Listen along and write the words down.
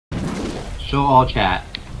Show all chat.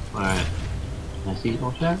 Alright. Can I see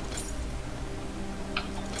all chat?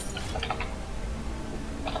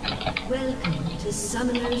 Welcome to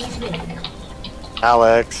Summoner's Rift.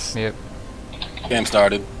 Alex. Yep. Game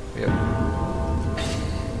started. Yep.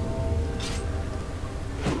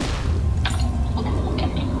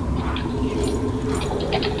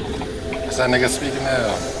 Is that nigga speaking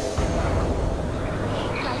now?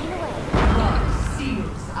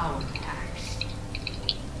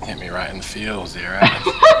 Hit me right in the feels here, right?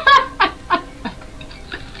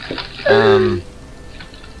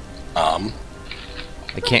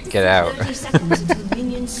 I can't get out. 30 seconds until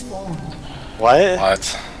minions spawn. What?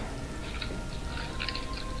 What?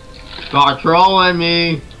 Start trolling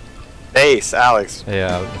me! Base, Alex.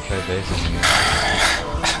 Yeah, I'll try base.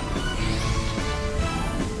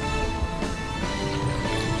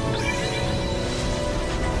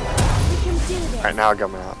 Alright, now I'll go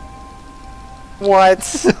out.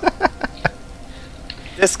 What?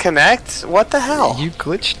 Disconnect? What the hell? You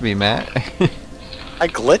glitched me, Matt. I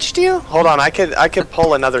glitched you? Hold on, I could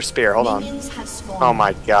pull another spear. Hold on. Minions have spawned. Oh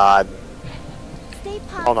my god.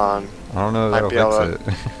 Hold on. I don't know if Might that'll be fix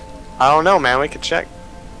it. I don't know, man. We could check.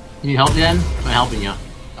 Can you help Jen? I'm helping you.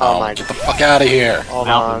 Oh my Get god. the fuck out of here. Hold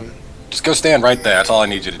Helping. on. Just go stand right there. That's all I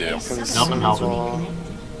need you to do. Nope, I'm helping.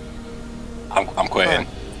 I'm quitting.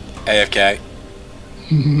 AFK.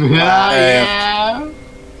 Yeah.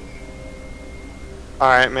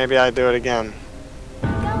 Alright, maybe I do it again.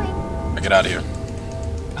 Get out of here.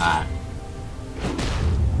 Ah.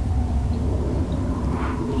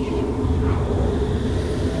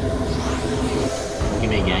 Give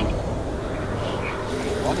me a gank.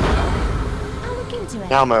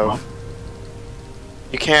 Now move.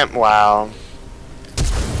 You can't. Wow.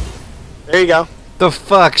 There you go. The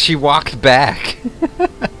fuck? She walked back.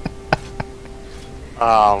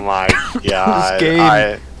 Oh my god. This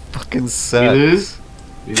game fucking You sucks. lose?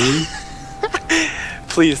 You lose?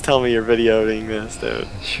 Please tell me you're videoing this, dude.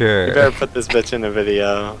 Sure. You better put this bitch in a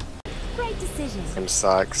video. Great decision. Game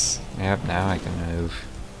sucks. Yep, now I can move.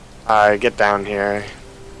 Alright, get down here.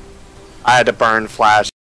 I had to burn flash